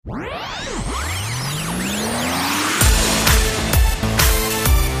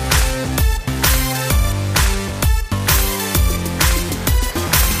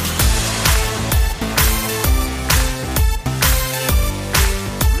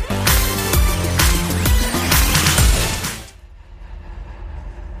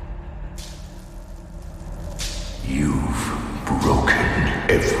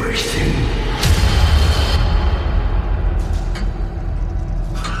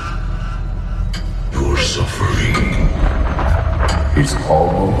suffering is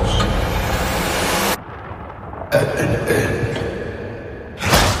almost at an end.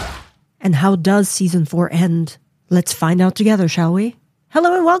 And how does Season 4 end? Let's find out together, shall we?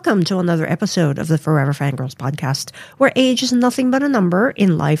 Hello and welcome to another episode of the Forever Fangirls podcast, where age is nothing but a number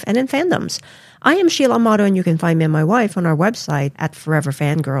in life and in fandoms. I am Sheila Amato, and you can find me and my wife on our website at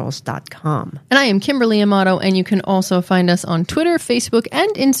foreverfangirls.com. And I am Kimberly Amato, and you can also find us on Twitter, Facebook,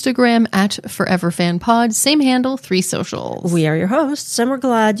 and Instagram at ForeverFanPod. Same handle, 3 socials. We are your hosts, and we're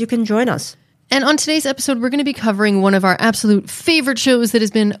glad you can join us. And on today's episode, we're going to be covering one of our absolute favorite shows that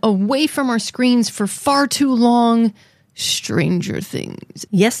has been away from our screens for far too long, Stranger Things.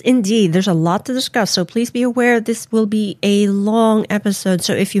 Yes, indeed. There's a lot to discuss, so please be aware this will be a long episode.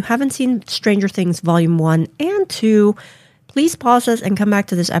 So if you haven't seen Stranger Things Volume 1 and 2, please pause us and come back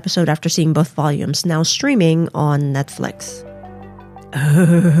to this episode after seeing both volumes, now streaming on Netflix.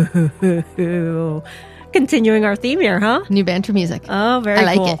 Oh, continuing our theme here, huh? New banter music. Oh, very cool.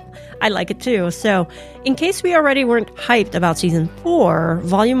 I like it. I like it too. So, in case we already weren't hyped about Season 4,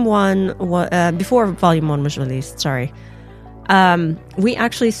 Volume 1, before Volume 1 was released, we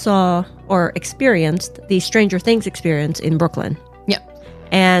actually saw or experienced the Stranger Things experience in Brooklyn. Yep.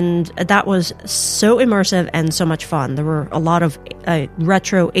 And that was so immersive and so much fun. There were a lot of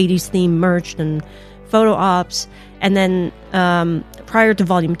retro 80s themed merch and photo ops. And then prior to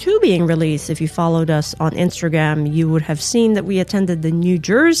Volume 2 being released, if you followed us on Instagram, you would have seen that we attended the New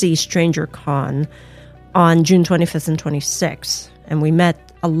Jersey Stranger Con on June 25th and 26th. And we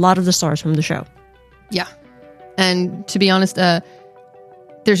met a lot of the stars from the show. Yeah. And to be honest,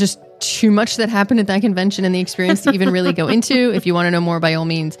 there's just too much that happened at that convention and the experience to even really go into. If you want to know more, by all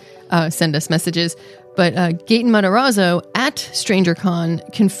means, send us messages. But Gaten Matarazzo at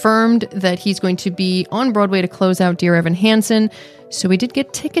StrangerCon confirmed that he's going to be on Broadway to close out Dear Evan Hansen. So we did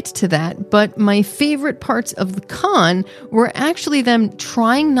get tickets to that. But my favorite parts of the con were actually them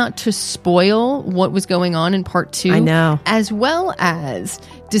trying not to spoil what was going on in part 2. I know. As well as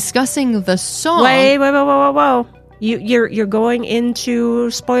discussing the song. Whoa. You're going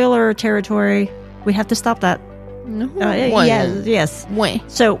into spoiler territory. We have to stop that. No, yes. Way.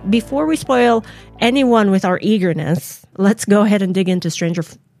 So before we spoil anyone with our eagerness, let's go ahead and dig into Stranger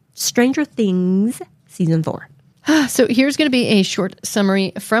Things Season 4. So here's going to be a short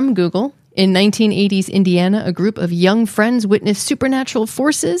summary from Google. In 1980s Indiana, a group of young friends witness supernatural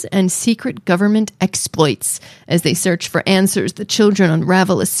forces and secret government exploits. As they search for answers, the children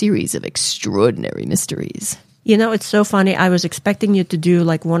unravel a series of extraordinary mysteries. You know, it's so funny. I was expecting you to do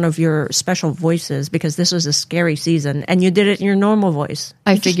like one of your special voices because this was a scary season, and you did it in your normal voice.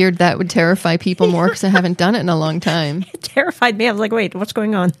 I figured that would terrify people more because I haven't done it in a long time. It terrified me. I was like, wait, what's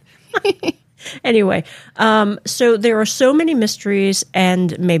going on? Anyway, so there are so many mysteries,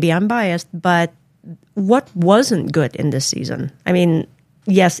 and maybe I'm biased, but what wasn't good in this season? I mean,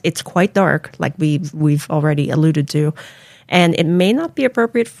 yes, it's quite dark, like we've already alluded to, and it may not be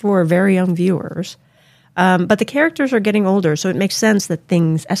appropriate for very young viewers. But the characters are getting older, so it makes sense that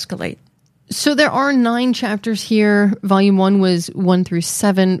things escalate. So there are 9 chapters here. Volume 1 was 1 through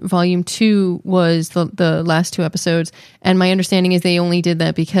 7. Volume 2 was the last 2 episodes. And my understanding is they only did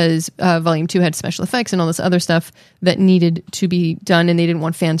that because Volume 2 had special effects and all this other stuff that needed to be done, and they didn't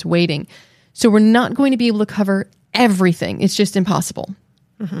want fans waiting. So we're not going to be able to cover everything. It's just impossible.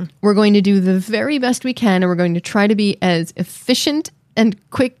 Mm-hmm. We're going to do the very best we can, and we're going to try to be as efficient and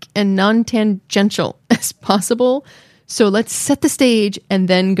quick and non-tangential as possible. So let's set the stage and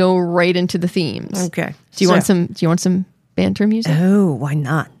then go right into the themes. Okay. Do you want some banter music? Oh, why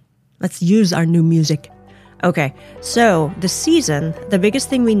not? Let's use our new music. Okay. So the season, the biggest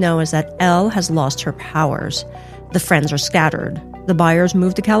thing we know is that Elle has lost her powers. The friends are scattered. The Byers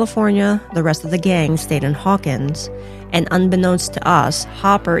moved to California. The rest of the gang stayed in Hawkins. And unbeknownst to us,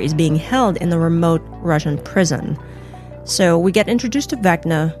 Hopper is being held in a remote Russian prison. So we get introduced to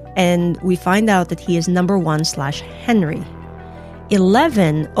Vecna, and we find out that he is number 1/Henry.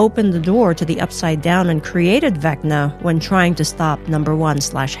 11 opened the door to the Upside Down and created Vecna when trying to stop number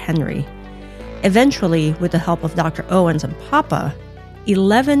 1/Henry. Eventually, with the help of Dr. Owens and Papa,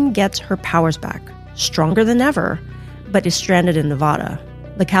 11 gets her powers back, stronger than ever, but is stranded in Nevada.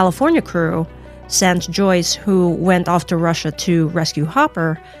 The California crew, sans Joyce, who went off to Russia to rescue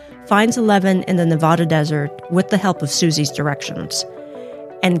Hopper, finds 11 in the Nevada desert with the help of Susie's directions.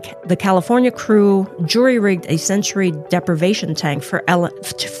 And the California crew jury-rigged a sensory deprivation tank for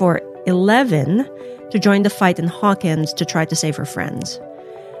 11 to join the fight in Hawkins to try to save her friends.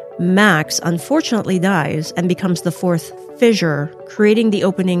 Max unfortunately dies and becomes the fourth fissure, creating the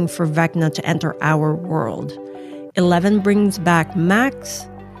opening for Vecna to enter our world. 11 brings back Max,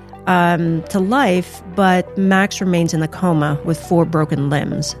 to life, but Max remains in a coma with 4 broken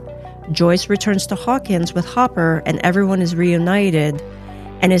limbs. Joyce returns to Hawkins with Hopper, and everyone is reunited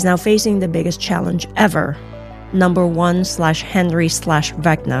and is now facing the biggest challenge ever. Number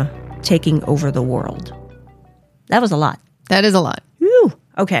 1/Henry/Vecna taking over the world. That was a lot. That is a lot. Whew.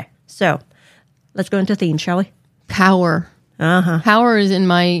 Okay, so let's go into themes, shall we? Power. Power is in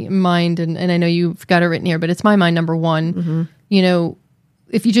my mind, and I know you've got it written here, but it's my mind number one. Mm-hmm. You know,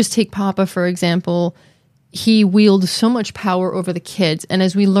 if you just take Papa, for example, he wields so much power over the kids. And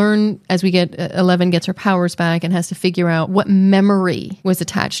as we learn, as we get, 11 gets her powers back and has to figure out what memory was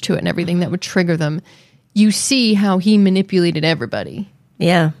attached to it and everything that would trigger them, you see how he manipulated everybody.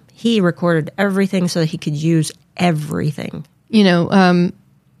 Yeah, he recorded everything so that he could use everything. You know,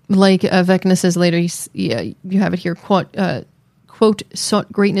 like Vecna says later, you have it here, quote,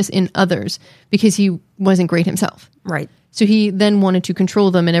 sought greatness in others because he wasn't great himself. Right. So he then wanted to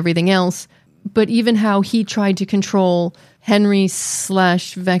control them and everything else. But even how he tried to control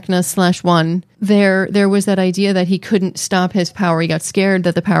Henry/Vecna/1, there was that idea that he couldn't stop his power. He got scared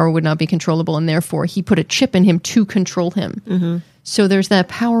that the power would not be controllable, and therefore he put a chip in him to control him. Mm-hmm. So there's that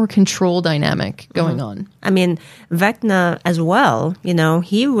power control dynamic going on. I mean, Vecna as well, you know,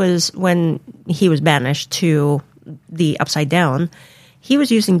 when he was banished to the Upside Down, he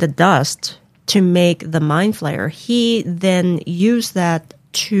was using the dust to make the Mind Flayer. He then used that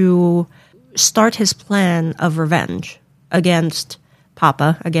to start his plan of revenge against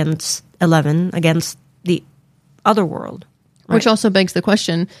Papa, against 11, against the other world. Right? Which also begs the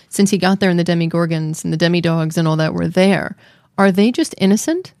question, since he got there and the Demigorgons and the Demidogs and all that were there, are they just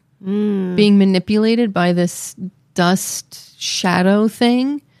innocent? Being manipulated by this dust shadow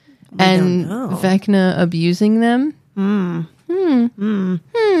thing? And Vecna abusing them?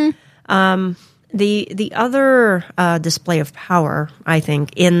 The other display of power, I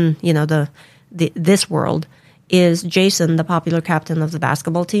think, in this world is Jason, the popular captain of the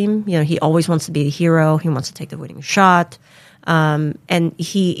basketball team. You know, he always wants to be the hero. He wants to take the winning shot, and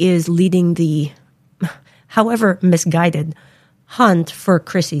he is leading the, however misguided, hunt for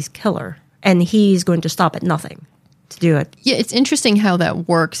Chrissy's killer, and he's going to stop at nothing to do it. Yeah, it's interesting how that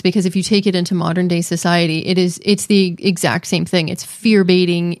works, because if you take it into modern day society, it's the exact same thing. It's fear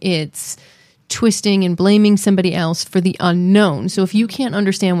baiting. It's twisting and blaming somebody else for the unknown. So if you can't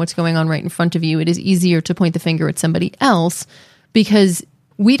understand what's going on right in front of you, it is easier to point the finger at somebody else, because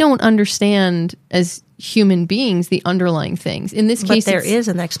we don't understand as human beings the underlying things. In this case, there is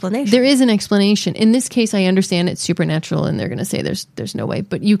an explanation. There is an explanation. In this case, I understand it's supernatural, and they're going to say there's no way,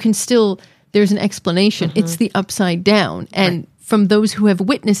 but you can still, there's an explanation. Mm-hmm. It's the Upside Down, and from those who have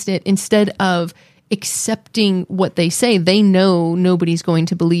witnessed it, instead of accepting what they say, they know nobody's going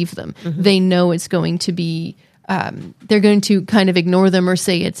to believe them. Mm-hmm. They know it's going to be, they're going to kind of ignore them or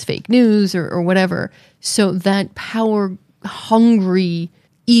say it's fake news or whatever. So that power hungry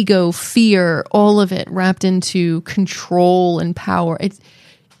ego, fear, all of it wrapped into control and power.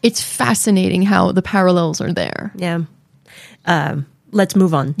 It's fascinating how the parallels are there. Yeah. Let's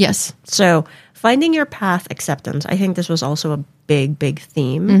move on. Yes. So finding your path, acceptance. I think this was also a big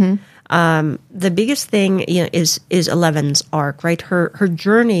theme. Mm-hmm. The biggest thing, is 11's arc, right? Her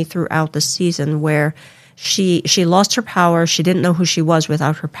journey throughout the season, where she lost her power. She didn't know who she was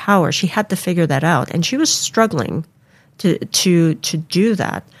without her power. She had to figure that out, and she was struggling to do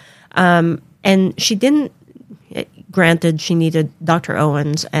that. And she didn't. Granted, she needed Dr.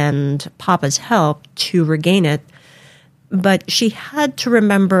 Owens and Papa's help to regain it, but she had to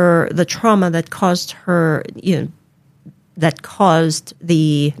remember the trauma that caused her, that caused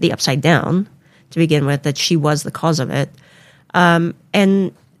the Upside Down to begin with, that she was the cause of it.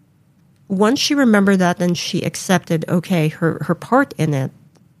 And once she remembered that, then she accepted, okay, her part in it,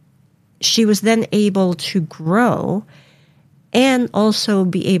 she was then able to grow and also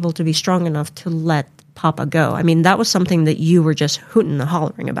be able to be strong enough to let Papa go. I mean, that was something that you were just hooting and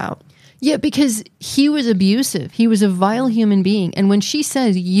hollering about. Yeah, because he was abusive. He was a vile human being. And when she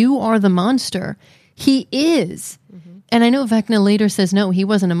says, you are the monster, he is. Mm-hmm. And I know Vecna later says, no, he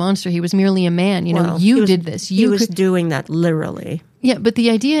wasn't a monster. He was merely a man. You did this. He was doing that literally. Yeah, but the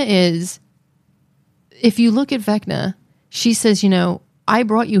idea is, if you look at Vecna, she says, I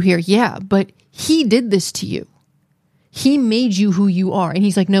brought you here. Yeah, but he did this to you. He made you who you are. And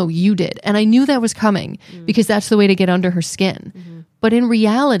he's like, no, you did. And I knew that was coming because that's the way to get under her skin. Mm-hmm. But in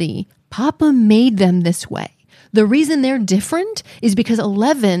reality, Papa made them this way. The reason they're different is because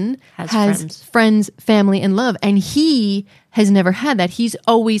 11 has friends, family, and love. And he has never had that. He's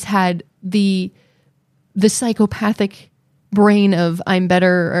always had the psychopathic brain of I'm better,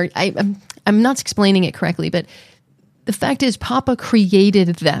 or I'm not explaining it correctly, but the fact is, Papa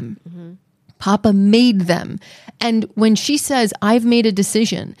created them. Papa made them. And when she says, I've made a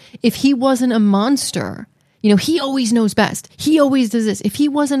decision, if he wasn't a monster, he always knows best. He always does this. If he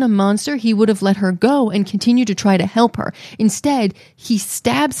wasn't a monster, he would have let her go and continue to try to help her. Instead, he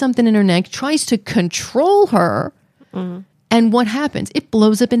stabs something in her neck, tries to control her. And what happens? It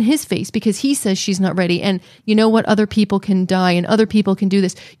blows up in his face because he says she's not ready. And you know what? Other people can die and other people can do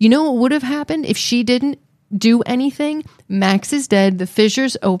this. You know what would have happened if she didn't do anything? Max is dead. The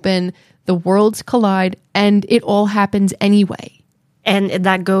fissures open. The worlds collide. And it all happens anyway. And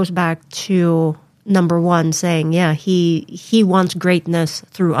that goes back to number one saying, yeah, he wants greatness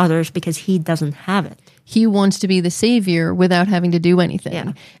through others because he doesn't have it. He wants to be the savior without having to do anything.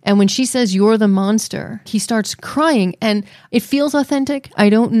 Yeah. And when she says, you're the monster, he starts crying and it feels authentic. I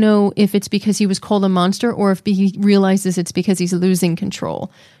don't know if it's because he was called a monster or if he realizes it's because he's losing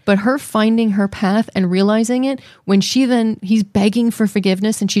control. But her finding her path and realizing it, when he's begging for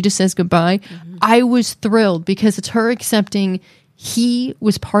forgiveness and she just says goodbye, I was thrilled because it's her accepting he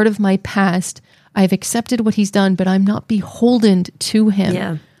was part of my past. I've accepted what he's done, but I'm not beholden to him.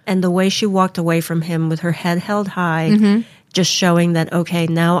 Yeah. And the way she walked away from him with her head held high, just showing that, okay,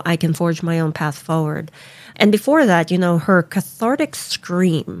 now I can forge my own path forward. And before that, her cathartic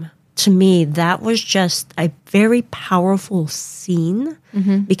scream, to me, that was just a very powerful scene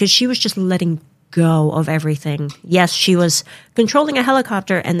because she was just letting go of everything. Yes, she was controlling a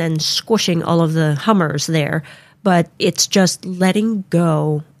helicopter and then squishing all of the Hummers there, but it's just letting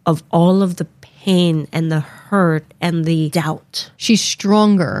go of all of the pain and the hurt and the doubt. She's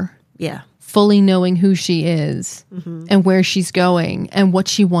stronger. Yeah. Fully knowing who she is and where she's going and what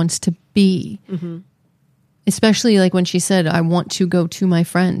she wants to be. Especially like when she said, I want to go to my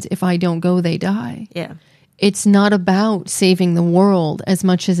friends. If I don't go, they die. Yeah. It's not about saving the world as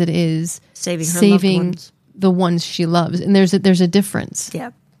much as it is saving her loved ones. The ones she loves. And there's a difference.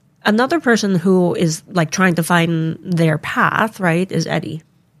 Yeah. Another person who is like trying to find their path, right, is Eddie.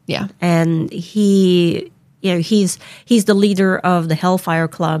 Yeah. And he's the leader of the Hellfire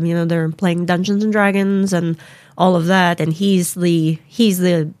Club. They're playing Dungeons and Dragons and all of that. And he's the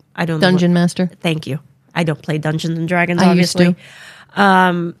I don't know. Dungeon master. Thank you. I don't play Dungeons and Dragons, I obviously. used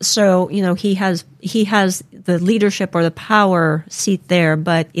to. So, he has the leadership or the power seat there,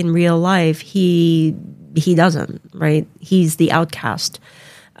 but in real life he doesn't, right? He's the outcast.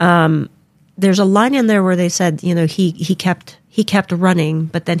 There's a line in there where they said, he kept running,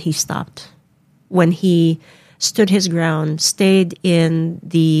 but then he stopped when he stood his ground, stayed in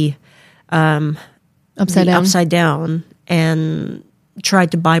the upside down, and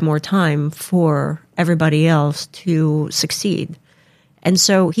tried to buy more time for everybody else to succeed. And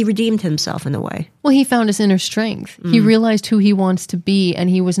so he redeemed himself in a way. Well, he found his inner strength. He realized who he wants to be, and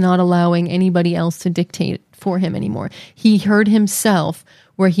he was not allowing anybody else to dictate for him anymore. He heard himself,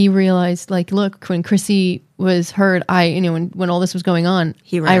 where he realized, like, look, when Chrissy was hurt, when all this was going on,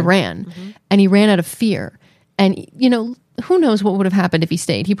 I ran. And he ran out of fear. And, who knows what would have happened if he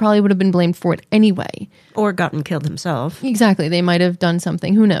stayed? He probably would have been blamed for it anyway. Or gotten killed himself. Exactly. They might have done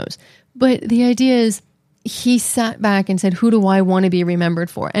something. Who knows? But the idea is, he sat back and said, who do I want to be remembered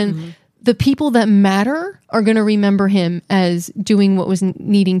for? And the people that matter are going to remember him as doing what was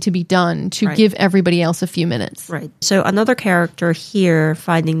needing to be done to give everybody else a few minutes. Right. So another character here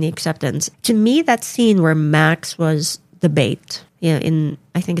finding the acceptance. To me, that scene where Max was the bait, in,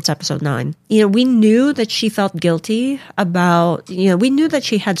 I think it's episode 9. We knew that she felt guilty about, we knew that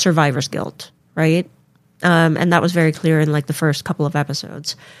she had survivor's guilt, right? And that was very clear in like the first couple of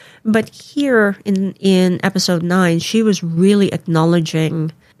episodes. But here in episode 9, she was really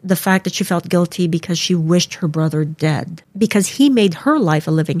acknowledging the fact that she felt guilty because she wished her brother dead, because he made her life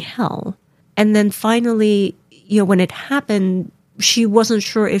a living hell. And then finally, when it happened, she wasn't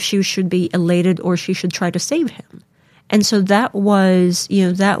sure if she should be elated or she should try to save him. And so that was,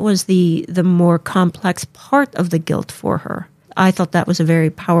 the more complex part of the guilt for her. I thought that was a very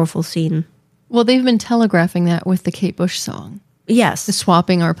powerful scene. Well, they've been telegraphing that with the Kate Bush song. Yes. The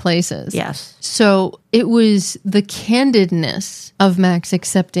swapping our places. Yes. So it was the candidness of Max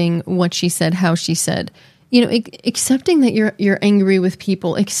accepting what she said, how she said. Accepting that you're angry with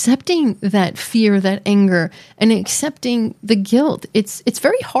people, accepting that fear, that anger, and accepting the guilt. It's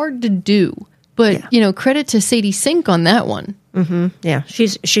very hard to do. But, credit to Sadie Sink on that one. Mm-hmm. Yeah,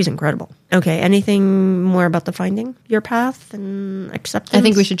 she's incredible. Okay, anything more about the finding your path and acceptance? I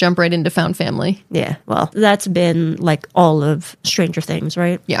think we should jump right into Found Family. Yeah, well, that's been like all of Stranger Things,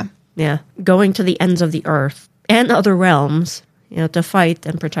 right? Yeah. Yeah, going to the ends of the earth and other realms, to fight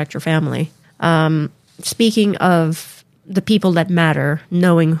and protect your family. Speaking of the people that matter,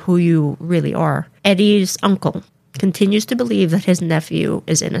 knowing who you really are, Eddie's uncle, continues to believe that his nephew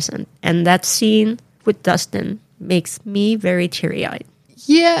is innocent. And that scene with Dustin makes me very teary-eyed.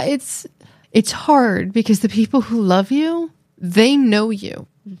 Yeah, it's hard because the people who love you, they know you.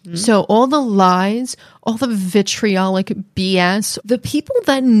 Mm-hmm. So all the lies, all the vitriolic BS, the people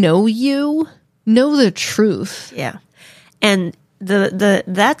that know you know the truth. Yeah. And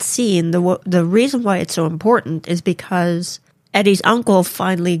that scene, the reason why it's so important is because Eddie's uncle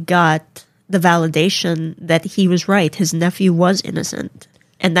finally got the validation that he was right. His nephew was innocent.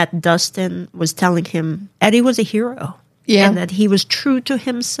 And that Dustin was telling him Eddie was a hero. Yeah. And that he was true to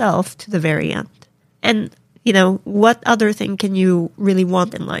himself to the very end. And, you know, what other thing can you really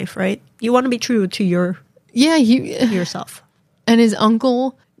want in life, right? You want to be true to yourself. And his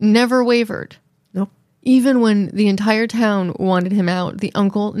uncle never wavered. Nope. Even when the entire town wanted him out, the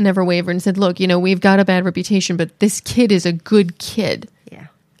uncle never wavered and said, look, you know, we've got a bad reputation, but this kid is a good kid. Yeah.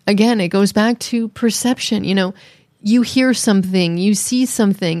 Again, it goes back to perception. You know, you hear something, you see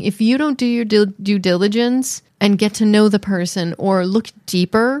something. If you don't do your due diligence and get to know the person or look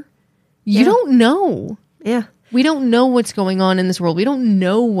deeper, you don't know. Yeah. We don't know what's going on in this world. We don't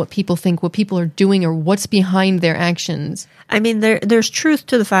know what people think, what people are doing, or what's behind their actions. I mean, there's truth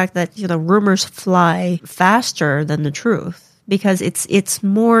to the fact that, you know, rumors fly faster than the truth because it's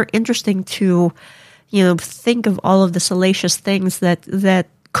more interesting to, you know, think of all of the salacious things that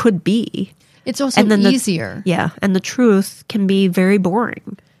could be. It's also easier. And the truth can be very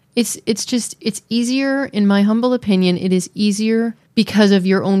boring. It's easier, in my humble opinion, it is easier because of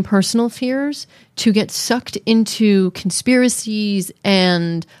your own personal fears to get sucked into conspiracies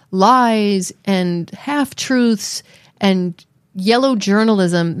and lies and half-truths and yellow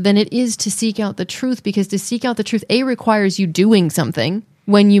journalism than it is to seek out the truth, because to seek out the truth, requires you doing something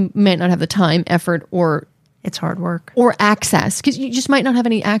when you might not have the time, effort, or it's hard work. Or access, because you just might not have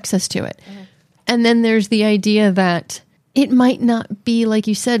any access to it. Mm-hmm. And then there's the idea that it might not be, like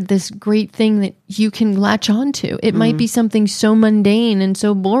you said, this great thing that you can latch onto. It might be something so mundane and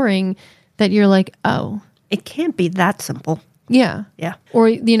so boring that you're like, oh. It can't be that simple. Yeah. Yeah. Or,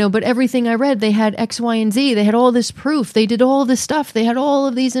 you know, but everything I read, they had X, Y, and Z. They had all this proof. They did all this stuff. They had all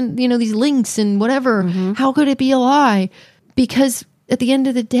of these, and you know, these links and whatever. Mm-hmm. How could it be a lie? Because at the end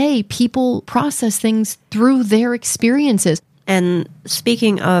of the day, people process things through their experiences. And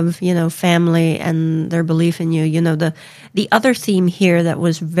speaking of, you know, family and their belief in you, you know, the other theme here that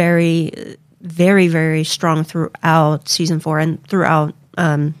was very, very, very strong throughout season 4 and throughout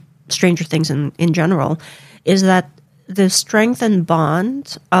Stranger Things in general is that the strength and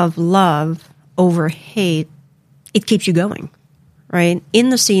bond of love over hate, it keeps you going, right? In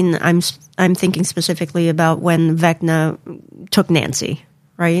the scene, I'm thinking specifically about when Vecna took Nancy,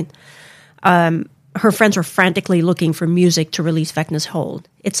 right? Her friends were frantically looking for music to release Vecna's hold.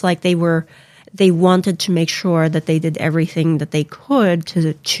 It's like they wanted to make sure that they did everything that they could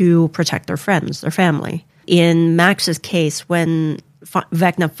to protect their friends, their family. In Max's case, when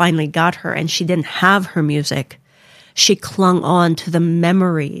Vecna finally got her and she didn't have her music, she clung on to the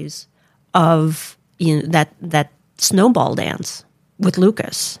memories of, you know, that snowball dance with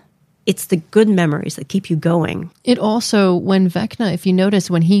Lucas. It's the good memories that keep you going. It also, when Vecna, if you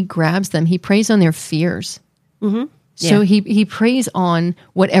notice, when he grabs them, he preys on their fears. Mm-hmm. So he preys on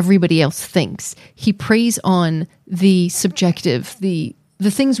what everybody else thinks. He preys on the subjective, the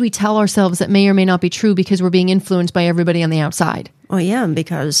things we tell ourselves that may or may not be true because we're being influenced by everybody on the outside. Oh, yeah,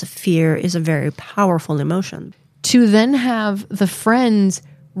 because fear is a very powerful emotion. To then have the friends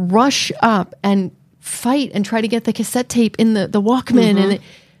rush up and fight and try to get the cassette tape in the Walkman and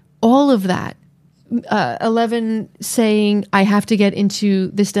all of that. 11 saying, I have to get into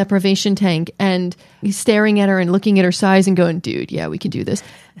this deprivation tank, and he's staring at her and looking at her size and going, dude, yeah, we can do this.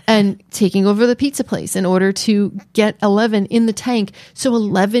 And taking over the pizza place in order to get 11 in the tank so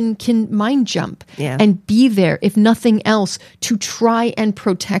 11 can mind jump and be there, if nothing else, to try and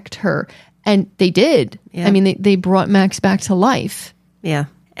protect her. And they did. Yeah. I mean, they brought Max back to life. Yeah.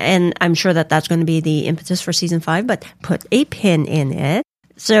 And I'm sure that that's going to be the impetus for season 5, but put a pin in it.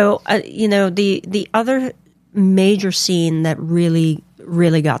 So, you know, the other major scene that really,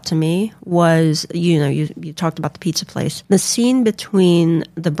 really got to me was, you know, you talked about the pizza place. The scene between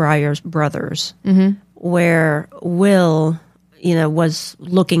the Briars brothers, where Will, you know, was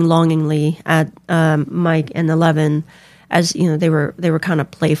looking longingly at Mike and 11 as, you know, they were kind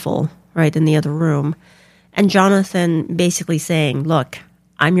of playful, right, in the other room. And Jonathan basically saying, look,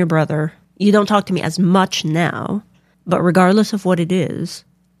 I'm your brother. You don't talk to me as much now, but regardless of what it is,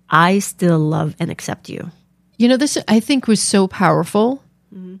 I still love and accept you. You know, this I think was so powerful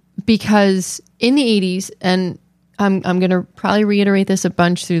because in the 80s, and I'm going to probably reiterate this a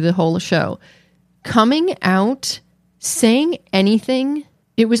bunch through the whole show, coming out, saying anything,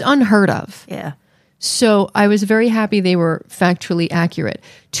 it was unheard of. Yeah. So I was very happy they were factually accurate.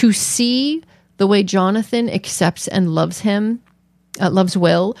 To see the way Jonathan accepts and loves him, loves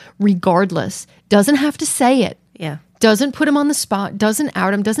Will, regardless, doesn't have to say it. Yeah. Doesn't put him on the spot, doesn't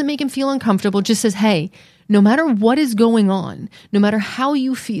out him, doesn't make him feel uncomfortable, just says, hey, no matter what is going on, no matter how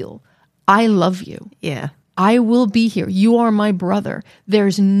you feel, I love you. Yeah. I will be here. You are my brother.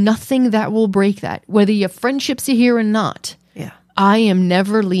 There's nothing that will break that. Whether your friendships are here or not, Yeah. I am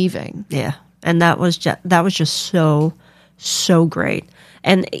never leaving. Yeah. And that was just so great.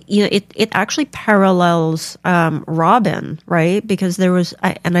 And it actually parallels Robin, right? Because there was,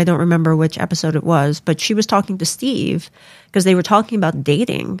 and I don't remember which episode it was, but she was talking to Steve because they were talking about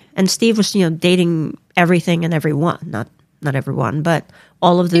dating, and Steve was dating everything and everyone, not everyone, but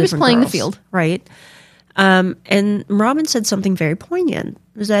all of the He was different playing the girls, field, right? And Robin said something very poignant: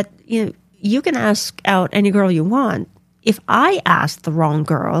 is that you can ask out any girl you want. If I ask the wrong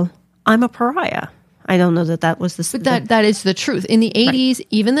girl, I'm a pariah. I don't know that was the... But that is the truth. In the 80s, right.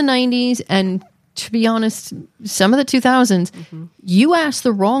 Even the 90s, and to be honest, some of the 2000s, you ask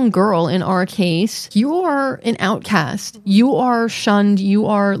the wrong girl, in our case, you are an outcast. You are shunned. You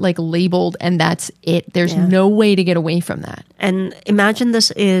are labeled, and that's it. There's no way to get away from that. And imagine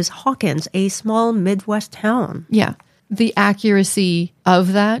this is Hawkins, a small Midwest town. Yeah. The accuracy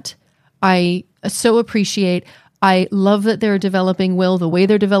of that, I so appreciate. I love that they're developing Will the way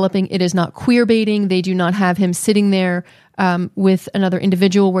they're developing. It is not queer baiting. They do not have him sitting there with another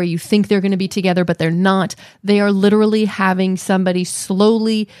individual where you think they're going to be together, but they're not. They are literally having somebody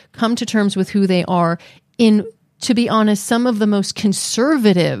slowly come to terms with who they are in, to be honest, some of the most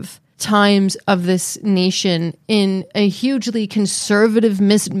conservative times of this nation in a hugely conservative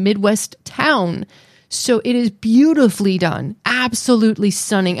Midwest town. So it is beautifully done, absolutely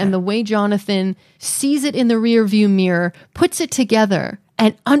stunning. And the way Jonathan sees it in the rear view mirror, puts it together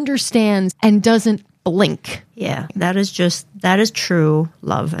and understands and doesn't blink. Yeah, that is true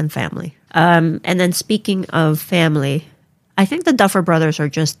love and family. And then speaking of family, I think the Duffer Brothers are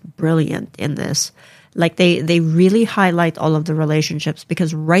just brilliant in this. They really highlight all of the relationships,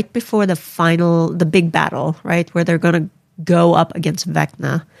 because right before the big battle, right, where they're going to go up against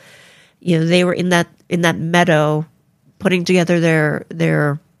Vecna, they were in that meadow putting together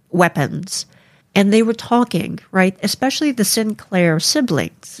their weapons, and they were talking, right? Especially the Sinclair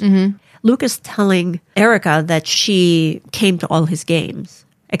siblings. Mm-hmm. Lucas telling Erica that she came to all his games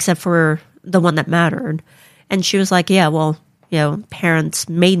except for the one that mattered, and she was like, "Yeah, well, parents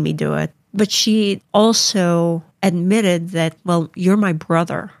made me do it." But she also admitted that, "Well, you're my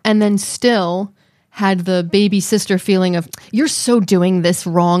brother," and then still had the baby sister feeling of, you're so doing this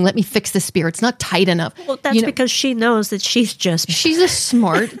wrong. Let me fix the spear. It's not tight enough. Well, that's because she knows that she's a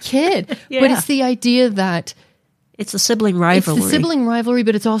smart kid. Yeah. But it's the idea that it's a sibling rivalry. It's the sibling rivalry,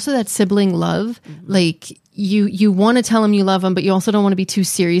 but it's also that sibling love. Mm-hmm. You want to tell him you love him, but you also don't want to be too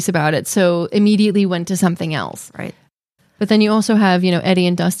serious about it. So immediately went to something else. Right. But then you also have, Eddie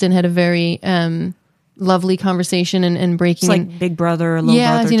and Dustin had a very lovely conversation and breaking. It's like big brother, little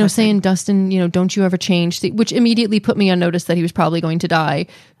brother. Yeah, saying, Dustin, don't you ever change, which immediately put me on notice that he was probably going to die,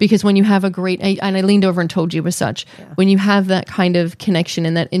 because when you have a great, and I leaned over and told you as such, when you have that kind of connection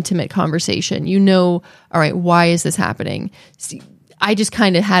and that intimate conversation, all right, why is this happening? See, I just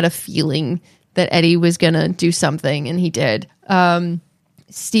kind of had a feeling that Eddie was going to do something, and he did.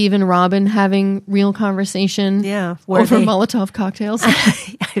 Steve and Robin having real conversation over Molotov cocktails.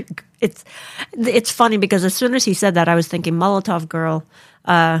 It's funny because as soon as he said that, I was thinking Molotov girl.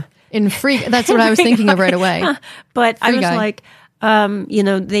 In Free, that's what I was thinking of right away. But Free I was guy. Like,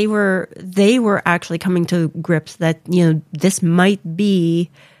 they were actually coming to grips that, this might be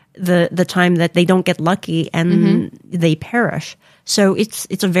the time that they don't get lucky and they perish. So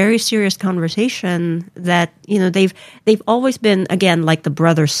it's a very serious conversation that, they've always been, again, like the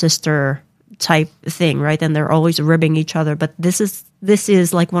brother-sister type thing, right? And they're always ribbing each other. But this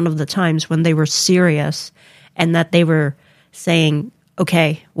is like one of the times when they were serious, and that they were saying,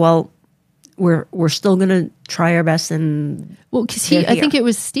 okay, well, we're still going to try our best. And because I think it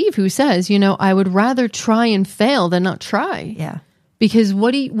was Steve who says, I would rather try and fail than not try. Yeah. Because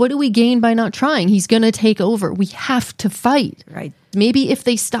what do we gain by not trying? He's going to take over. We have to fight. Right. Maybe if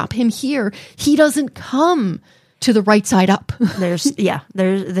they stop him here, he doesn't come to the right side up. There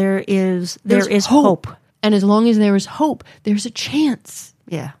is hope. And as long as there is hope, there's a chance.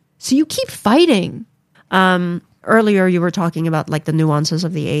 Yeah. So you keep fighting. earlier you were talking about like the nuances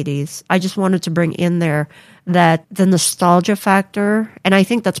of the 80s. I just wanted to bring in there that the nostalgia factor, and I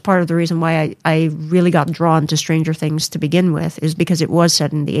think that's part of the reason why I really got drawn to Stranger Things to begin with, is because it was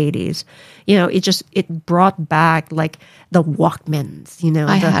set in the 80s. You know, it brought back like the Walkmans, you know.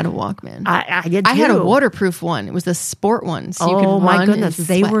 I had a Walkman. I did too. I had a waterproof one. It was the sport one. So you could run my goodness. and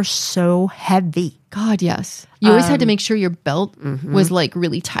They sweat. were so heavy. God, yes. You always had to make sure your belt was like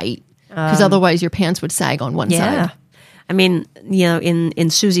really tight because otherwise your pants would sag on one side. I mean, you know,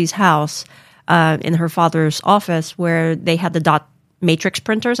 in Susie's house, in her father's office where they had the dot matrix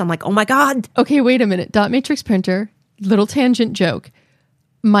printers, I'm like, oh my God. Okay, wait a minute. Dot matrix printer, little tangent joke.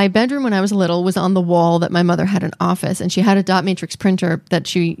 My bedroom when I was little was on the wall that my mother had an office, and she had a dot matrix printer that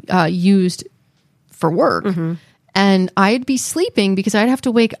she used for work. And I'd be sleeping because I'd have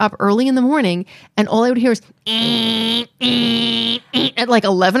to wake up early in the morning, and all I would hear is at like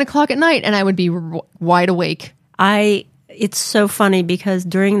 11 o'clock at night, and I would be wide awake. It's so funny because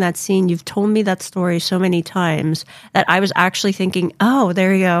during that scene, you've told me that story so many times that I was actually thinking, oh,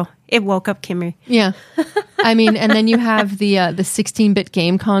 there you go. It woke up Kimmy. Yeah. I mean, and then you have the 16-bit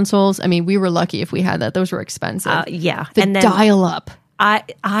game consoles. I mean, we were lucky if we had that. Those were expensive. Yeah. The and then dial-up. I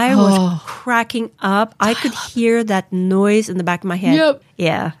was cracking up. I could hear that noise in the back of my head. Yep.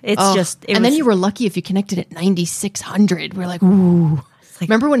 Yeah. And then you were lucky if you connected at 9600. We're like, ooh.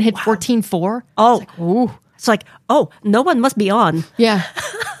 Remember when it hit 14.4? Oh. It's like, ooh. It's like, oh, no one must be on. Yeah.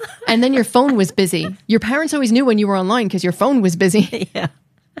 And then your phone was busy. Your parents always knew when you were online because your phone was busy. Yeah.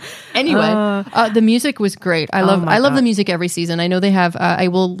 Anyway, the music was great. I love the music every season. I know they have, I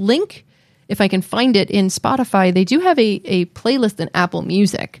will link, if I can find it, in Spotify. They do have a playlist in Apple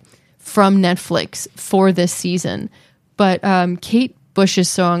Music from Netflix for this season. But Kate Bush's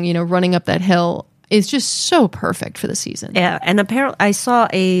song, you know, Running Up That Hill, is just so perfect for the season. Yeah, and apparently I saw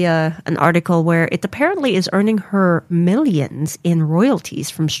an article where it apparently is earning her millions in royalties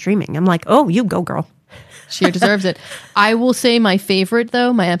from streaming. I'm like, oh, you go, girl. She deserves it. I will say my favorite,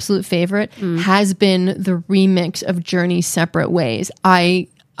 though, my absolute favorite, has been the remix of Journey's Separate Ways. I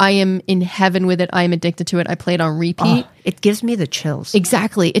am in heaven with it. I am addicted to it. I play it on repeat. Oh, it gives me the chills.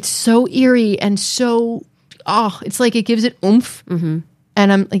 Exactly. It's so eerie and so, it's like it gives it oomph. Mm-hmm.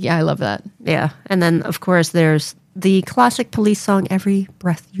 And I'm like, yeah, I love that. Yeah. And then, of course, there's the classic Police song, Every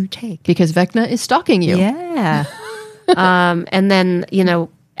Breath You Take. Because Vecna is stalking you. Yeah. And then, you know,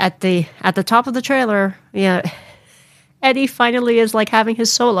 at the top of the trailer, yeah, Eddie finally is like having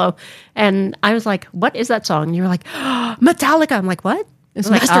his solo. And I was like, what is that song? And you were like, Metallica. I'm like, what? It's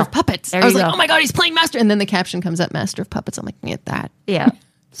Master of Puppets. I was like, go. oh my God, he's playing Master. And then the caption comes up, Master of Puppets. I'm like, get that. Yeah.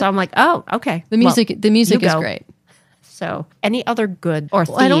 So I'm like, oh, okay. The music is great. So, any other good or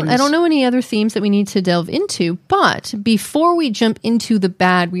themes? I don't know any other themes that we need to delve into, but before we jump into the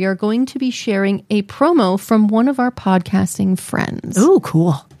bad, we are going to be sharing a promo from one of our podcasting friends. Ooh,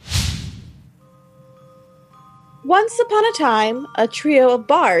 cool. Once upon a time, a trio of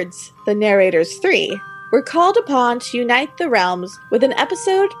bards, the Narrators 3, were called upon to unite the realms with an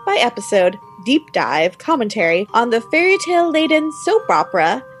episode-by-episode deep dive commentary on the fairy tale-laden soap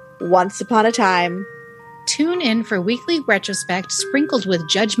opera Once Upon a Time. Tune in for weekly retrospect sprinkled with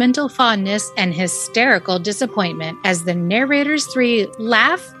judgmental fondness and hysterical disappointment as the Narrators 3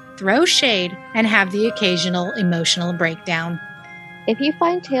 laugh, throw shade, and have the occasional emotional breakdown. If you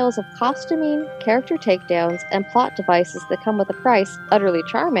find tales of costuming, character takedowns, and plot devices that come with a price utterly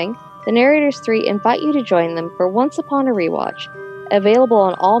charming, the Narrators 3 invite you to join them for Once Upon a Rewatch, available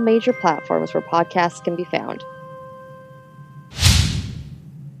on all major platforms where podcasts can be found.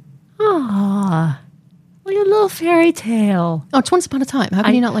 Ah, like a little fairy tale. Oh, it's Once Upon a Time. How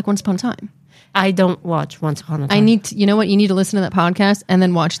can you not like Once Upon a Time? I don't watch Once Upon a Time. You know what? You need to listen to that podcast and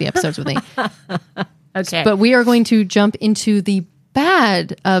then watch the episodes with me. Okay. But we are going to jump into the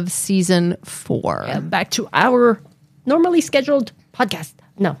bad of season 4. Back to our normally scheduled podcast.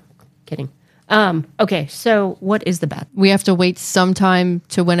 No, kidding. Okay, so what is the bad? We have to wait some time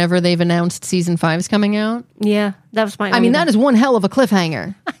to whenever they've announced season 5 is coming out. Yeah, that was my. I mean, that is one hell of a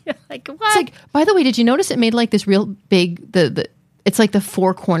cliffhanger. like what? It's like, by the way, did you notice it made like this real big it's like the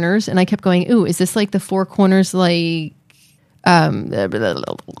 4 corners, and I kept going, ooh, is this like the 4 corners like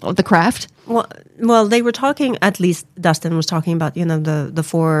the Craft? Well, they were talking. At least Dustin was talking about the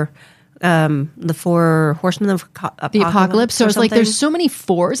 4 horsemen of the apocalypse. So it's like there's so many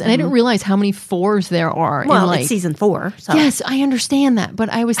 4s, and I didn't realize how many 4s there are. Well, in it's season 4. So. Yes, I understand that, but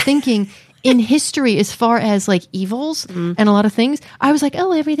I was thinking in history, as far as like evils and a lot of things, I was like,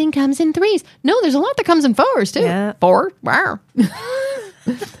 oh, everything comes in 3s. No, there's a lot that comes in 4s too. Yeah. 4, wow.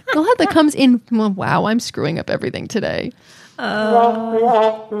 A lot that comes in. Well, wow, I'm screwing up everything today.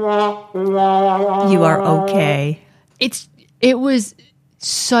 You are okay. It was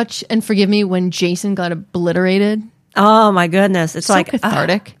such, and forgive me, when Jason got obliterated. Oh my goodness. It's So like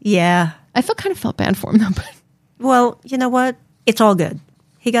cathartic. Yeah. I kind of felt bad for him though. But Well, you know what? It's all good.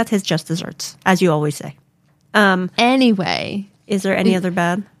 He got his just desserts, as you always say. anyway, Is there any other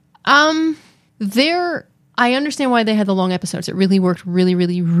bad? I understand why they had the long episodes. It really worked really,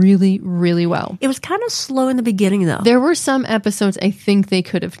 really, really, really well. It was kind of slow in the beginning, though. There were some episodes I think they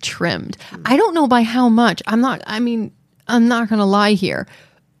could have trimmed. I don't know by how much. I'm not going to lie here.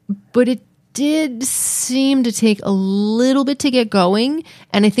 But it did seem to take a little bit to get going.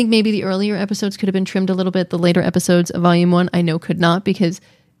 And I think maybe the earlier episodes could have been trimmed a little bit. The later episodes of Volume 1, I know could not because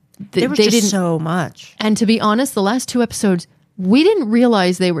there was they just didn't. so much. And to be honest, the last 2 episodes, we didn't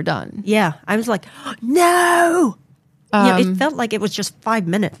realize they were done. Yeah. I was like, no! It felt like it was just 5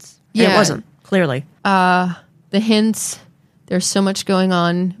 minutes. And Yeah. It wasn't, clearly. The hints, there's so much going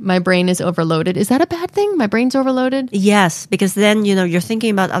on. My brain is overloaded. Is that a bad thing? My brain's overloaded? Yes, because then, you're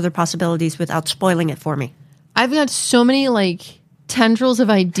thinking about other possibilities without spoiling it for me. I've got so many tendrils of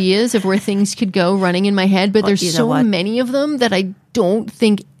ideas of where things could go running in my head, but Well, there's you know so what? many of them that I don't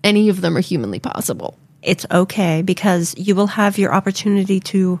think any of them are humanly possible. It's okay because you will have your opportunity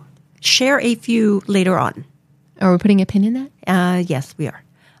to share a few later on. Are we putting a pin in that? Yes, we are.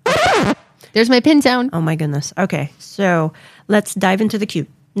 There's my pin sound. Oh my goodness. Okay, so let's dive into the cute.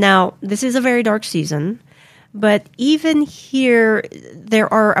 Now, this is a very dark season, but even here,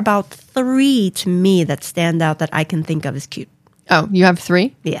 there are about 3 to me that stand out that I can think of as cute. Oh, you have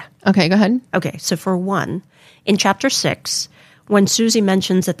 3? Yeah. Okay, go ahead. Okay, so for one, in chapter 6, when Susie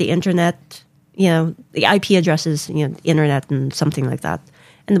mentions that the internet, the IP addresses, internet and something like that,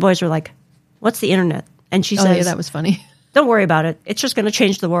 and the boys are like, "What's the internet?" And she Oh, says, yeah, that was funny. "Don't worry about it. It's just going to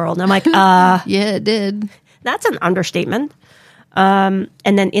change the world." And I'm like, Yeah, it did. that's an understatement. And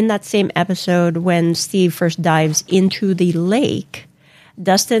then in that same episode, when Steve first dives into the lake,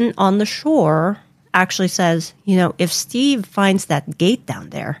 Dustin on the shore actually says, if Steve finds that gate down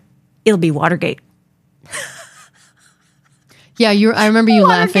there, it'll be Watergate. Yeah, I remember you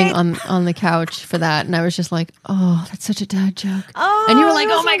Watergate. laughing on the couch for that, and I was just like, "Oh, that's such a dad joke." Oh, and you were like, it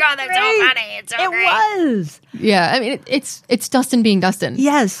was "Oh my so god, that's so great. funny! It's so It great." was. Yeah, I mean, it's Dustin being Dustin.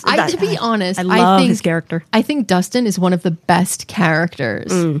 Yes. To be honest, I love think his character. I think Dustin is one of the best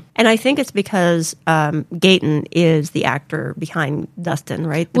characters. And I think it's because Gayton is the actor behind Dustin,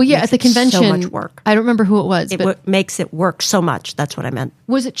 right? Well, yeah, Makes at the it convention, so much work. I don't remember who it was, It but makes it work so much. That's what I meant.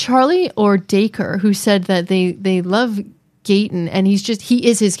 was it Charlie or Dacre who said that they love Gayton and he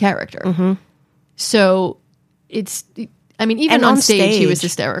is his character. Mm-hmm. So even And on on stage he was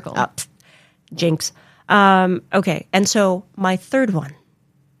stage, hysterical. Jinx. Okay, and so my third one,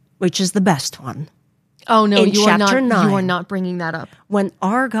 which is the best one, Oh no, in you are chapter not. You 9. are not bringing that up. when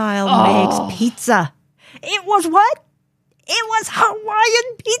Argyle makes pizza. It was what? It was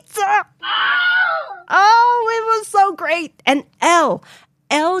Hawaiian pizza. Oh, it was so great. And Elle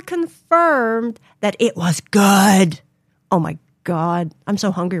confirmed that it was good. Oh my God. I'm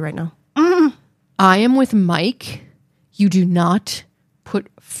so hungry right now. I am with Mike. You do not put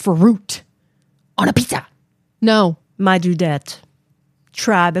fruit on a pizza. No, My dudette.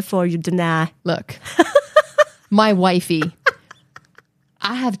 Try before you deny. look, my wifey.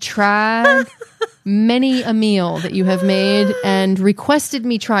 I have tried many a meal that you have made and requested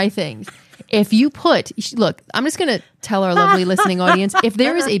me try things. If you look, I'm just going to tell our lovely listening audience, if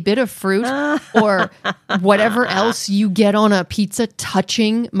there is a bit of fruit or whatever else you get on a pizza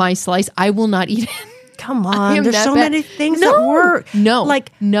touching my slice, I will not eat it. Come I on. am There's that so bad. many things No. that work. No.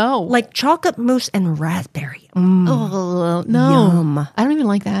 Like No. chocolate mousse and raspberry. Oh, no. Yum. I don't even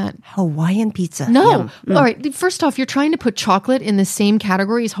like that. Hawaiian pizza. No. Yum. All right. First off, you're trying to put chocolate in the same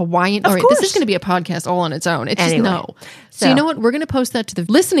category as Hawaiian. All right. This is course. going to be a podcast all on its own. It's Anyway. just no. So you know what? We're going to post that to the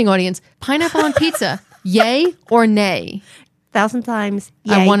listening audience. Pineapple on pizza. Yay or nay? 1,000 times.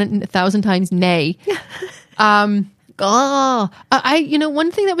 I Yay. want it 1,000 times nay. One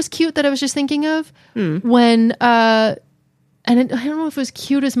thing that was cute that I was just thinking of when, I don't know if it was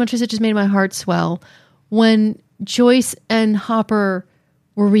cute as much as it just made my heart swell when Joyce and Hopper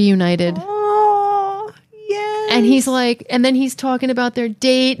were reunited. Oh, yes. And he's like, and then he's talking about their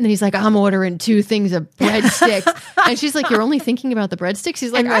date, and he's like, I'm ordering 2 things of breadsticks. And she's like, you're only thinking about the breadsticks?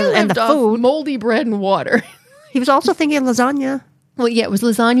 He's like, And I the- and lived the off food. moldy bread and water. He was also thinking lasagna. Well, yeah, it was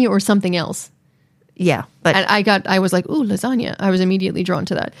lasagna or something else. Yeah, but And I was like, ooh, lasagna. I was immediately drawn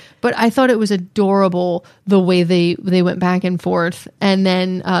to that. But I thought it was adorable the way they went back and forth. And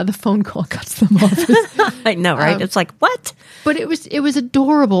then the phone call cuts them off. I know, right? It's like, what? But it was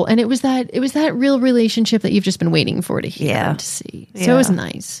adorable. And it was that real relationship that you've just been waiting for to hear and to see. So it was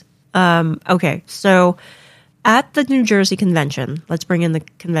nice. Okay, so at the New Jersey convention, let's bring in the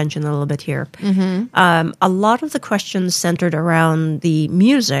convention a little bit here. A lot of the questions centered around the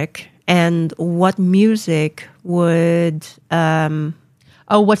music and what music would...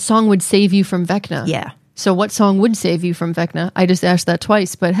 what song would save you from Vecna? Yeah. So what song would save you from Vecna? I just asked that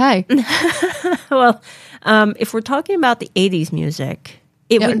twice, but hey. Well, if we're talking about the 80s music...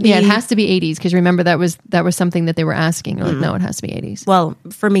 It has to be 80s, because remember that was something that they were asking. Like, no, it has to be 80s. Well,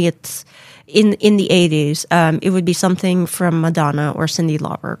 for me, it's in the 80s. It would be something from Madonna or Cyndi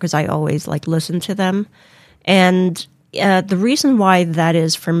Lauper, because I always listened to them. And the reason why that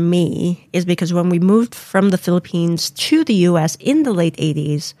is for me is because when we moved from the Philippines to the U.S. in the late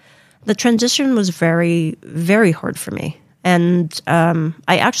 80s, the transition was very, very hard for me. And I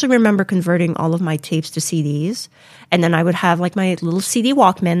actually remember converting all of my tapes to CDs. And then I would have my little CD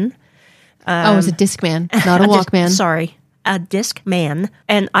Walkman. It was a Discman, not a Walkman. A Discman.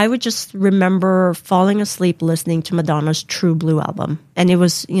 And I would just remember falling asleep listening to Madonna's True Blue album. And it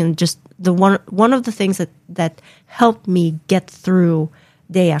was, just the one of the things that helped me get through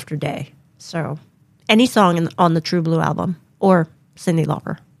day after day. So any song on the True Blue album or Cyndi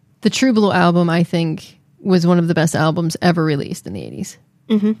Lauper. The True Blue album, I think, was one of the best albums ever released in the 80s.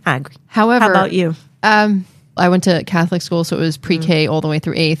 Mm-hmm. I agree. However, how about you? I went to Catholic school, so it was pre-K all the way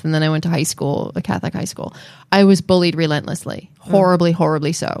through 8th, and then I went to high school, a Catholic high school. I was bullied relentlessly, horribly,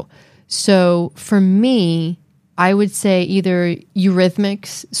 horribly so. So for me, I would say either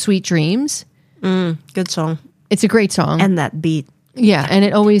Eurythmics' Sweet Dreams. Good song. It's a great song. And that beat. Yeah, and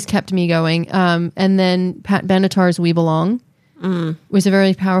it always kept me going. And then Pat Benatar's We Belong was a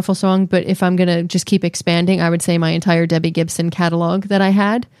very powerful song, but if I'm going to just keep expanding, I would say my entire Debbie Gibson catalog that I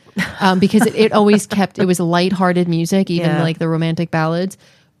had. Because it always it was lighthearted music, even the romantic ballads.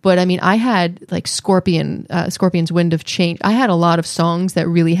 But I mean, I had Scorpion's Wind of Change. I had a lot of songs that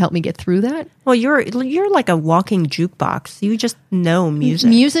really helped me get through that. Well, you're like a walking jukebox. You just know music.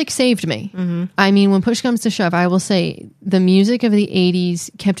 Music saved me. Mm-hmm. I mean, when push comes to shove, I will say the music of the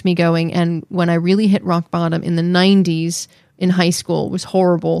 80s kept me going. And when I really hit rock bottom in the 90s in high school, was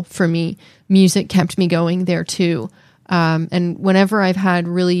horrible for me. Music kept me going there too. And whenever I've had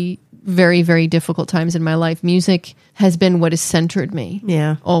really very, very difficult times in my life, music has been what has centered me.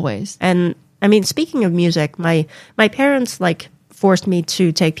 Yeah. Always. And I mean, speaking of music, my parents forced me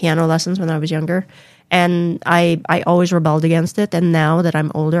to take piano lessons when I was younger. And I always rebelled against it. And now that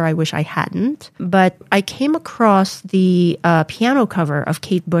I'm older, I wish I hadn't. But I came across the piano cover of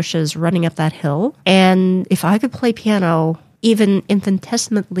Kate Bush's Running Up That Hill. And if I could play piano even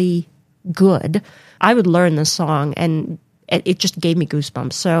infinitesimally good, I would learn this song, and it just gave me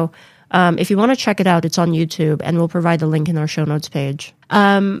goosebumps. So if you want to check it out, it's on YouTube, and we'll provide the link in our show notes page.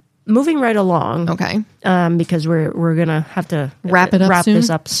 Moving right along, okay, because we're gonna have to wrap this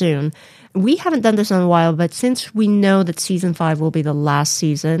up soon. We haven't done this in a while, but since we know that season 5 will be the last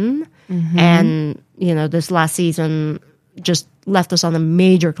season, and this last season just left us on a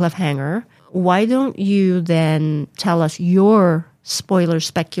major cliffhanger, why don't you then tell us your spoiler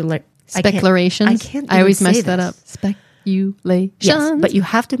speculations? I always mess that up. Speculations. Yes, but you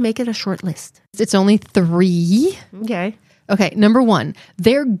have to make it a short list. It's only 3. Okay. Number 1,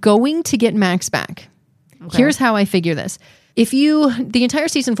 they're going to get Max back. Okay. Here's how I figure this. The entire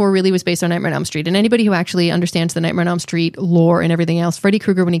season 4 really was based on Nightmare on Elm Street, and anybody who actually understands the Nightmare on Elm Street lore and everything else, Freddy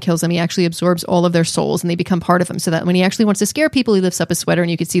Krueger, when he kills them, he actually absorbs all of their souls and they become part of him, so that when he actually wants to scare people, he lifts up his sweater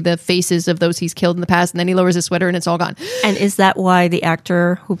and you can see the faces of those he's killed in the past, and then he lowers his sweater and it's all gone. And is that why the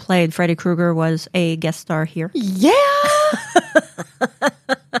actor who played Freddy Krueger was a guest star here? Yeah!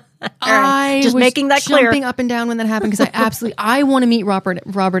 I just was making that clear. Jumping up and down when that happened, because I want to meet Robert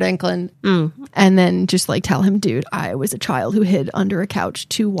Englund, and then just tell him, dude, I was a child who hid under a couch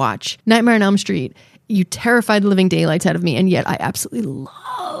to watch Nightmare on Elm Street. You terrified the living daylights out of me, and yet I absolutely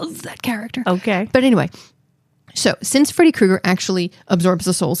love that character. Okay, but anyway. So, since Freddy Krueger actually absorbs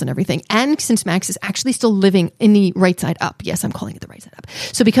the souls and everything, and since Max is actually still living in the right side up, yes, I'm calling it the right side up.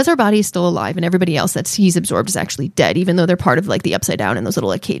 So, because our body is still alive and everybody else that he's absorbed is actually dead, even though they're part of the upside down and those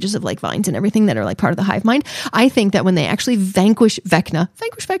little cages of vines and everything that are part of the hive mind, I think that when they actually vanquish Vecna,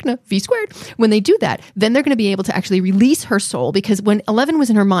 V squared, when they do that, then they're going to be able to actually release her soul, because when 11 was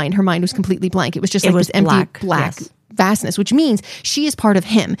in her mind was completely blank. It was just this empty black. Yes. vastness, which means she is part of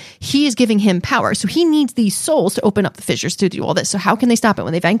him. He is giving him power. So he needs these souls to open up the fissures to do all this. So how can they stop it?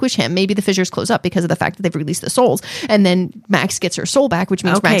 When they vanquish him, maybe the fissures close up because of the fact that they've released the souls. And then Max gets her soul back, which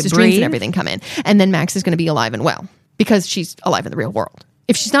means Max's dreams and everything come in. And then Max is going to be alive and well because she's alive in the real world.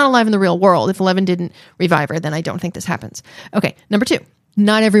 If she's not alive in the real world, if 11 didn't revive her, then I don't think this happens. Okay, number 2.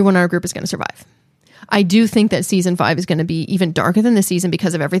 Not everyone in our group is going to survive. I do think that season 5 is going to be even darker than this season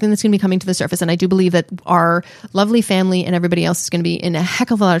because of everything that's going to be coming to the surface. And I do believe that our lovely family and everybody else is going to be in a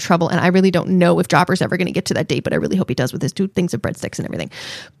heck of a lot of trouble. And I really don't know if Dropper's ever going to get to that date, but I really hope he does with his 2 things of breadsticks and everything.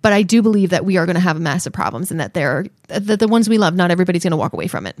 But I do believe that we are going to have massive problems and that that the ones we love, not everybody's going to walk away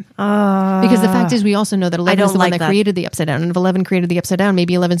from it. Because the fact is, we also know that 11 is the one that created the Upside Down. And if 11 created the Upside Down,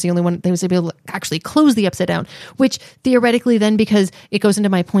 maybe 11's the only one that was able to actually close the Upside Down, which theoretically then, because it goes into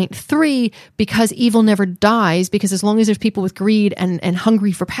my point 3, because evil never dies, because as long as there's people with greed and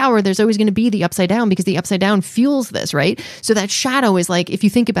hungry for power, there's always going to be the Upside Down because the Upside Down fuels this, right? So that shadow is like, if you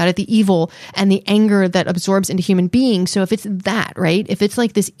think about it, the evil and the anger that absorbs into human beings. So if it's that, right? If it's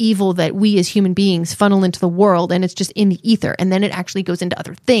like this evil that we as human beings funnel into the world and it's just in the ether and then it actually goes into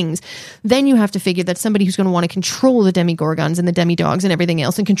other things, then you have to figure that somebody who's going to want to control the demigorgons and the demidogs and everything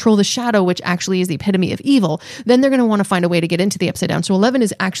else and control the shadow, which actually is the epitome of evil, then they're going to want to find a way to get into the Upside Down. So 11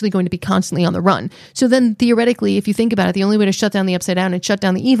 is actually going to be constantly on the run. So then theoretically, if you think about it, the only way to shut down the Upside Down and shut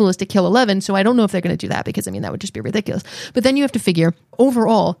down the evil is to kill 11. So I don't know if they're going to do that because, I mean, that would just be ridiculous. But then you have to figure,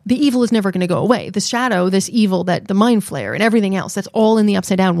 overall, the evil is never going to go away. The shadow, this evil, that the mind flare and everything else, that's all in the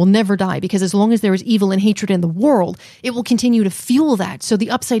Upside Down will never die because as long as there is evil and hatred in the world, it will continue to fuel that. So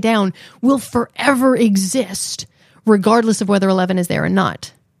the Upside Down will forever exist, regardless of whether 11 is there or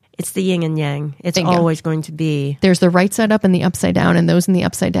not. It's the yin and yang. It's always going to be. There's the right side up and the upside down, and those in the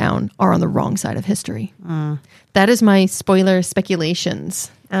upside down are on the wrong side of history. That is my spoiler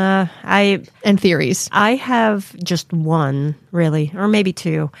speculations and theories. I have just one, really, or maybe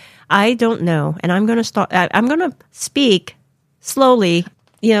 2. I don't know, and I'm going to speak slowly.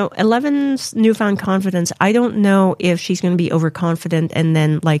 You know, 11's newfound confidence, I don't know if she's going to be overconfident and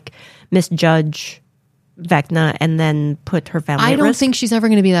then like misjudge Vecna and then put her family at risk. I don't think she's ever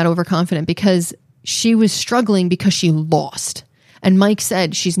going to be that overconfident because she was struggling because she lost. And Mike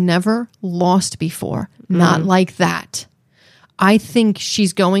said she's never lost before. Not like that. I think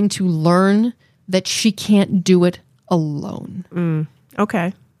she's going to learn that she can't do it alone.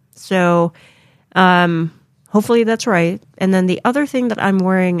 Okay. So hopefully that's right. And then the other thing that I'm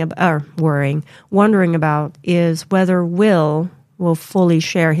wondering about is whether Will fully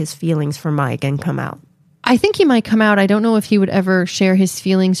share his feelings for Mike and come out. I think he might come out. I don't know if he would ever share his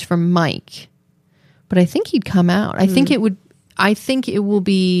feelings for Mike, but I think he'd come out. I think it will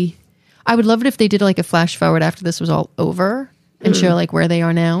be, I would love it if they did like a flash forward after this was all over and show like where they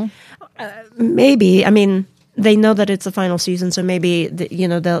are now. Maybe. I mean, they know that it's the final season, so maybe,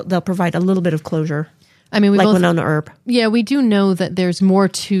 they'll provide a little bit of closure. I mean, Winona Earp. Yeah, we do know that there's more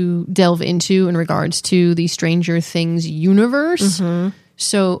to delve into in regards to the Stranger Things universe.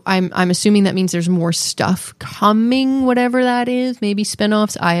 So I'm assuming that means there's more stuff coming, whatever that is. Maybe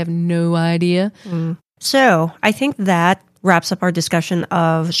spinoffs. I have no idea. So I think that wraps up our discussion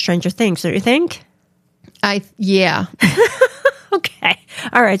of Stranger Things. Don't you think? Yeah. Okay.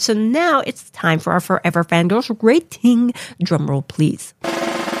 All right. So now it's time for our Forever Fangirls rating. Drumroll, please.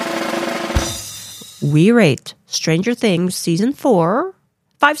 We rate Stranger Things Season 4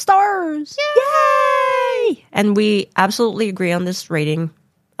 5 stars. Yay! And we absolutely agree on this rating,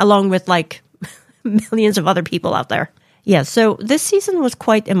 along with like millions of other people out there. Yeah, so this season was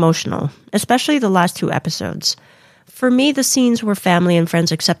quite emotional, especially the last 2 episodes. For me, the scenes where family and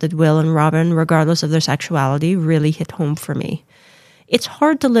friends accepted Will and Robin, regardless of their sexuality, really hit home for me. It's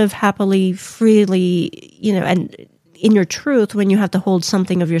hard to live happily, freely, and in your truth when you have to hold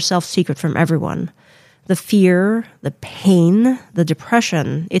something of yourself secret from everyone. The fear, the pain, the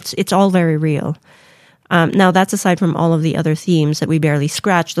depression, it's all very real. Now, that's aside from all of the other themes that we barely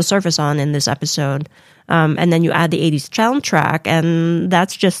scratched the surface on in this episode. And then you add the 80s soundtrack, and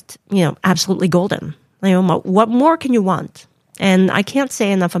that's just, absolutely golden. What more can you want? And I can't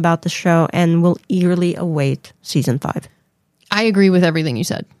say enough about the show, and will eagerly await Season 5. I agree with everything you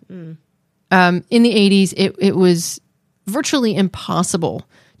said. In the 80s, it was virtually impossible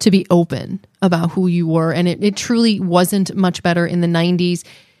to be open about who you were, and it truly wasn't much better in the 90s.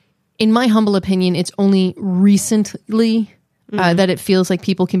 In my humble opinion, it's only recently that it feels like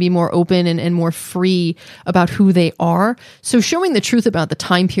people can be more open and more free about who they are. So showing the truth about the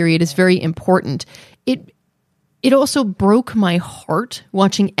time period is very important. It also broke my heart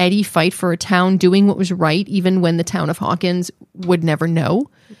watching Eddie fight for a town doing what was right, even when the town of Hawkins would never know.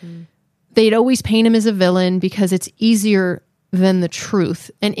 They'd always paint him as a villain because it's easier than the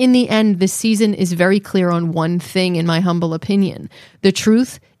truth. And in the end, this season is very clear on one thing, in my humble opinion. The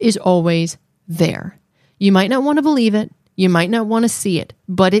truth is always there. You might not want to believe it. You might not want to see it,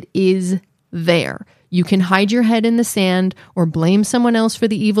 but it is there. You can hide your head in the sand or blame someone else for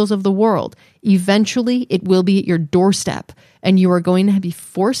the evils of the world. Eventually, it will be at your doorstep, and you are going to be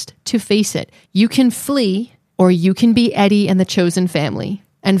forced to face it. You can flee, or you can be Eddie and the chosen family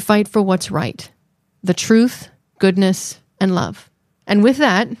and fight for what's right. The truth, goodness, and love. And with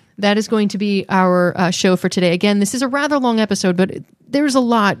that, that is going to be our show for today. Again, this is a rather long episode, but there's a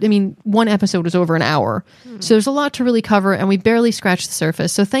lot. I mean, one episode was over an hour. So there's a lot to really cover, and we barely scratched the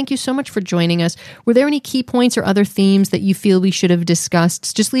surface. So thank you so much for joining us. Were there any key points or other themes that you feel we should have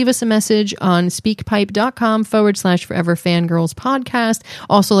discussed? Just leave us a message on speakpipe.com/Forever Fangirls podcast.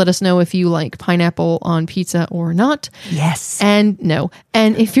 Also, let us know if you like pineapple on pizza or not. Yes. And no.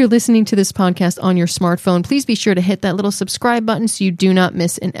 And if you're listening to this podcast on your smartphone, please be sure to hit that little subscribe button so you do not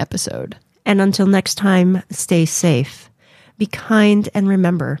miss an episode. And until next time, stay safe. Be kind and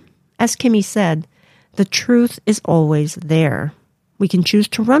remember, as Kimmy said, the truth is always there. We can choose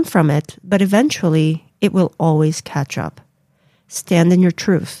to run from it, but eventually it will always catch up. Stand in your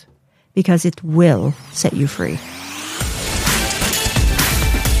truth, because it will set you free.